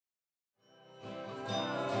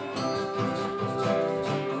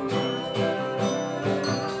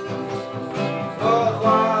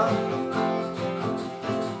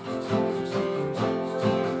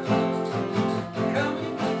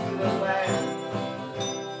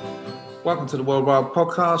Welcome to the World Wild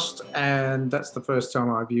Podcast, and that's the first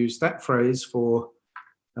time I've used that phrase for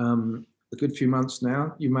a good few months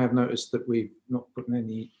now. You may have noticed that we've not put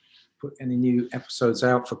any new episodes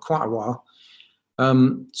out for quite a while.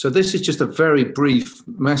 So this is just a very brief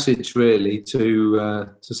message, really, to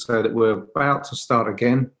say that we're about to start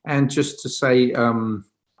again, and just to say,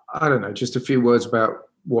 I don't know, just a few words about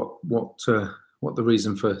what the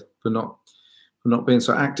reason for not being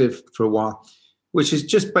so active for a while. Which is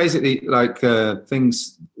just basically like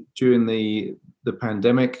things during the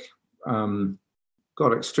pandemic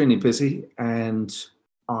got extremely busy, and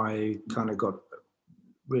I kind of got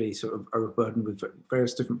really sort of overburdened with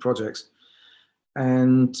various different projects.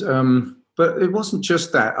 And but it wasn't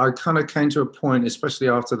just that. I kind of came to a point, especially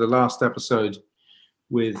after the last episode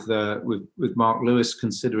with Mark Lewis,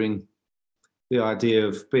 considering the idea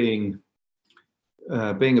of being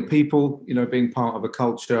a people, being part of a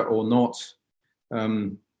culture or not.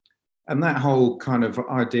 And that whole kind of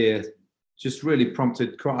idea just really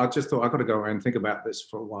prompted. I just thought I've got to go away and think about this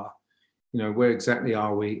for a while. Where exactly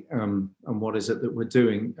are we, and what is it that we're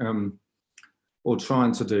doing or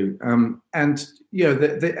trying to do? And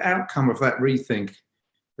the outcome of that rethink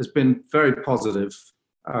has been very positive.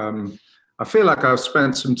 I feel like I've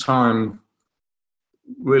spent some time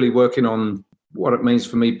really working on what it means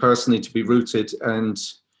for me personally to be rooted, and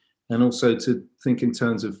also to think in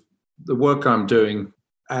terms of the work I'm doing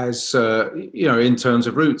as, in terms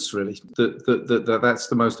of roots, really. That's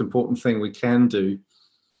the most important thing we can do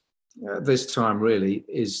this time, really,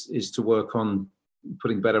 is to work on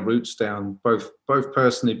putting better roots down, both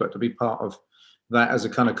personally, but to be part of that as a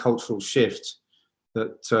kind of cultural shift.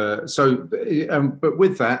 But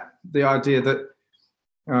with that, the idea that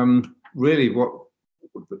really what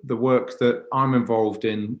the work that I'm involved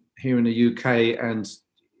in here in the UK, and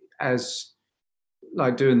as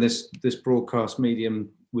like doing this broadcast medium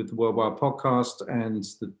with the World Wild Podcast, and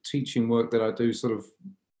the teaching work that I do sort of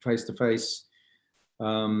face to face,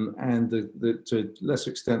 and to a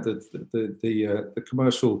lesser extent the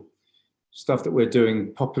commercial stuff that we're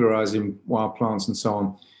doing, popularizing wild plants and so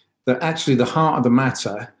on, that actually the heart of the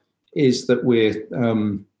matter is that we're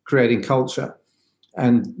creating culture,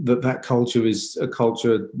 and that culture is a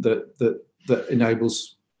culture that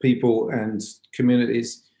enables people and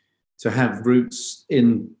communities to have roots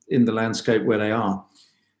in the landscape where they are.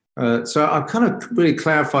 So I've kind of really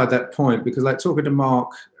clarified that point, because like talking to Mark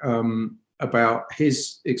about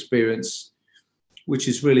his experience, which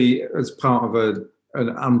is really as part of an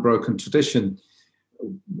unbroken tradition,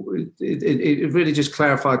 it really just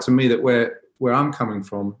clarified to me that where I'm coming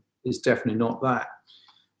from is definitely not that.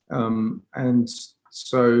 And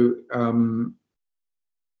so,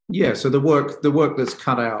 so the work that's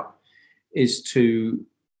cut out is to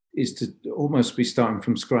almost be starting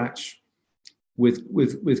from scratch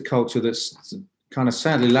with culture that's kind of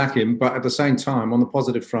sadly lacking, but at the same time, on the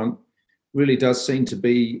positive front, really does seem to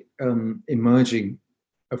be emerging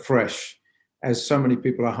afresh, as so many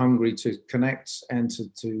people are hungry to connect and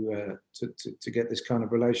to get this kind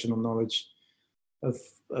of relational knowledge of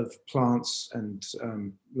plants and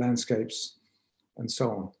landscapes and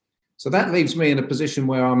so on. So that leaves me in a position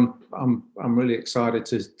where I'm really excited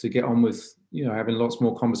to get on with having lots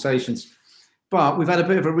more conversations. But we've had a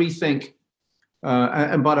bit of a rethink,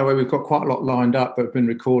 and by the way, we've got quite a lot lined up that have been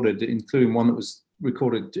recorded, including one that was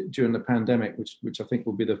recorded during the pandemic, which I think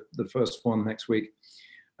will be the first one next week.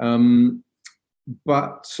 But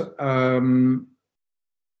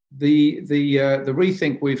the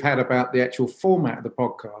rethink we've had about the actual format of the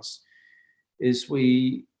podcast is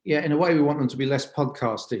in a way we want them to be less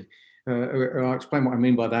podcasty. I'll explain what I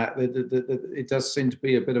mean by that. It does seem to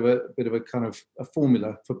be a bit of a kind of a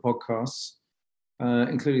formula for podcasts,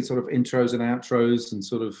 including sort of intros and outros and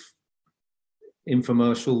sort of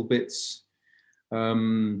infomercial bits,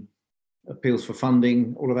 appeals for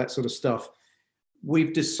funding, all of that sort of stuff.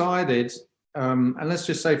 We've decided, and let's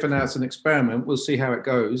just say for now it's an experiment, we'll see how it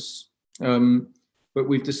goes, but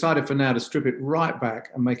we've decided for now to strip it right back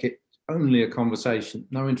and make it only a conversation.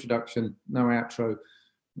 No introduction, no outro,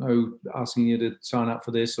 no asking you to sign up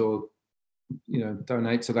for this or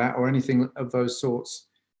donate to that or anything of those sorts.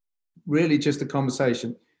 Really just a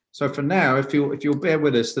conversation. So for now, if you'll bear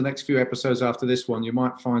with us, the next few episodes after this one, you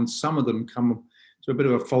might find some of them come to a bit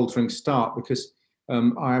of a faltering start, because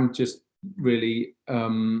I am just really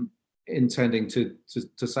intending to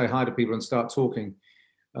say hi to people and start talking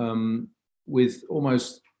with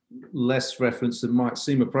almost less reference than might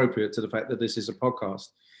seem appropriate to the fact that this is a podcast.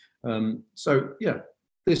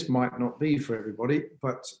 This might not be for everybody,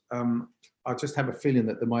 but I just have a feeling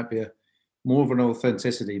that there might be more of an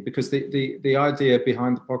authenticity, because the idea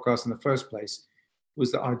behind the podcast in the first place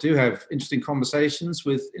was that I do have interesting conversations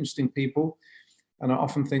with interesting people. And I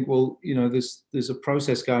often think, well, there's a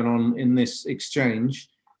process going on in this exchange,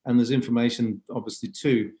 and there's information obviously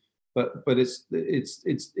too, but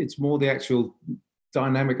it's more the actual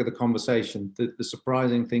dynamic of the conversation, the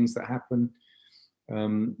surprising things that happen,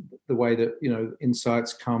 the way that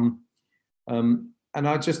insights come, and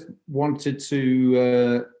I just wanted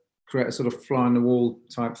to create a sort of fly on the wall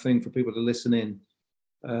type thing for people to listen in,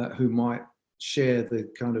 who might share the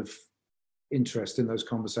kind of interest in those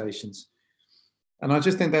conversations. And I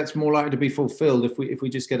just think that's more likely to be fulfilled if we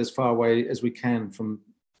just get as far away as we can from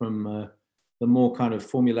the more kind of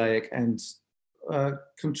formulaic and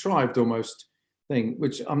contrived almost thing,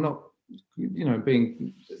 which I'm not,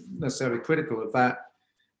 being necessarily critical of that,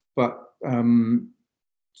 but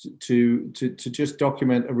to just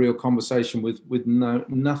document a real conversation with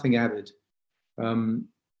nothing added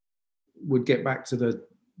would get back to the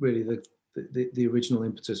original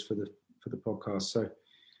impetus for the podcast. So.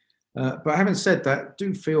 But having said that,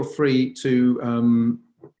 do feel free to,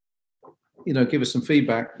 give us some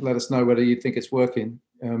feedback. Let us know whether you think it's working.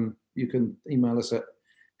 You can email us at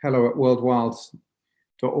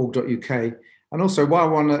hello@worldwilds.org.uk. And also, while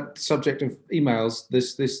we're on the subject of emails,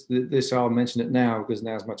 this I'll mention it now because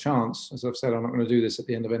now's my chance. As I've said, I'm not going to do this at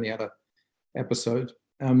the end of any other episode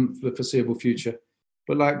for the foreseeable future.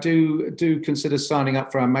 But do consider signing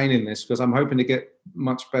up for our mailing list, because I'm hoping to get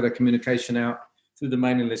much better communication out through the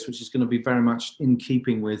mailing list, which is going to be very much in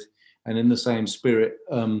keeping with and in the same spirit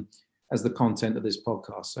as the content of this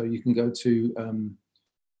podcast. So you can go to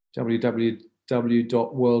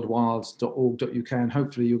www.worldwilds.org.uk and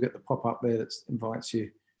hopefully you'll get the pop-up there that invites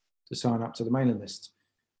you to sign up to the mailing list.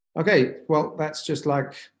 Okay, well, that's just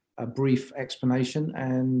like a brief explanation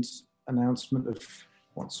and announcement of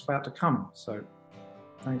what's about to come. So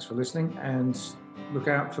thanks for listening, and look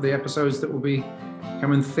out for the episodes that will be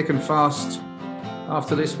coming thick and fast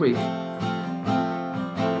after this week.